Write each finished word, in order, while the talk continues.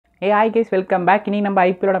Hey, hi guys, welcome back. இன்னைக்கு நம்ம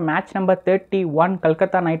ஐபிஎல்லோட match number 31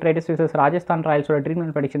 Calcutta night Riders vs Rajasthan ராயல்ஸோட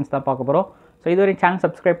ட்ரீம்11 predictions தான் பார்க்க போகிறோம். ஸோ இதுவரை சேனல்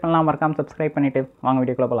சப்ஸ்கிரைப் பண்ணலாம், மறக்காம சப்ஸ்கிரைப் பண்ணிவிட்டு வாங்க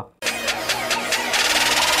வீடியோக்குள்ள போகலாம்.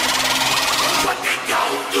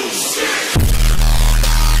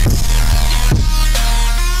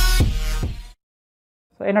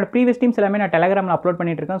 ஸோ என்னோட ப்ரீவியஸ் டீம்ஸ் எல்லாமே நான் டெலகிராமில் அப்லோட்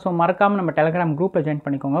பண்ணிட்டு இருக்கேன். ஸோ மறக்காமல் நம்ம டெலகிராம் குரூப்பில் ஜாயின்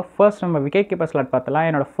பண்ணிக்கோங்க. ஃபர்ஸ்ட் நம்ம விக்கெட் கீப்பர் ஸ்லாட் பார்த்தலாம்.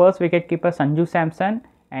 என்னோட first wicket keeper Sanju Samson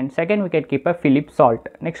and second wicket keeper Philip Salt.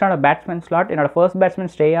 Next on a batsman slot, in our first batsman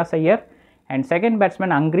Shreyas Iyer and second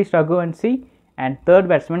batsman Angrish Raghuvanshi and third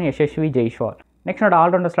batsman Yashasvi Jaiswal. Next on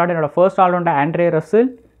all-rounder slot, in our first all-rounder Andre Russell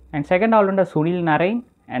and second all-rounder Sunil Narine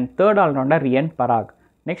and third all-rounder Riyan Parag.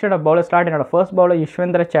 Next on a bowler slot, in our first bowler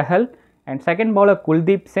Yushwendra Chahal and second bowler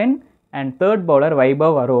Kuldeep Sen and third bowler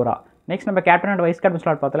Vaibhav Arora. Next number captain and vice captain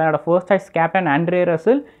slot பார்த்தலாம். our first choice captain Andre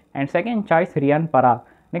Russell and second choice Riyan Parag.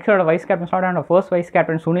 Next our vice captain slot and first vice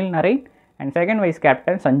captain Sunil Narine and second vice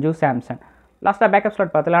captain Sanju Samson. Last backup slot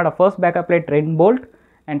பார்த்தலாம். our first backup player Trent Bolt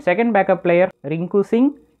and second backup player Rinku Singh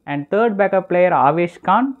and third backup player Avesh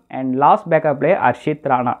Khan and last backup player Arshit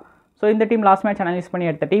Rana. So இந்த team last match analyse பண்ணி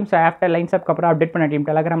எடுத்த team. So after lines அப்க்கு அப்புறம் update பண்ண team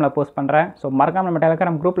டெலகிராமில் post பண்ணுறேன். So மறக்காம நம்ம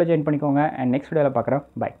Telegram குரூப்பில் ஜாயின் பண்ணிக்கோங்க. அண்ட் நெக்ஸ்ட் வீடியோவில் பார்க்குறேன்.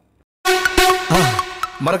 பை.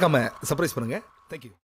 மறக்காம சர்ப்ரைஸ் பண்ணுங்க. தேங்க்யூ.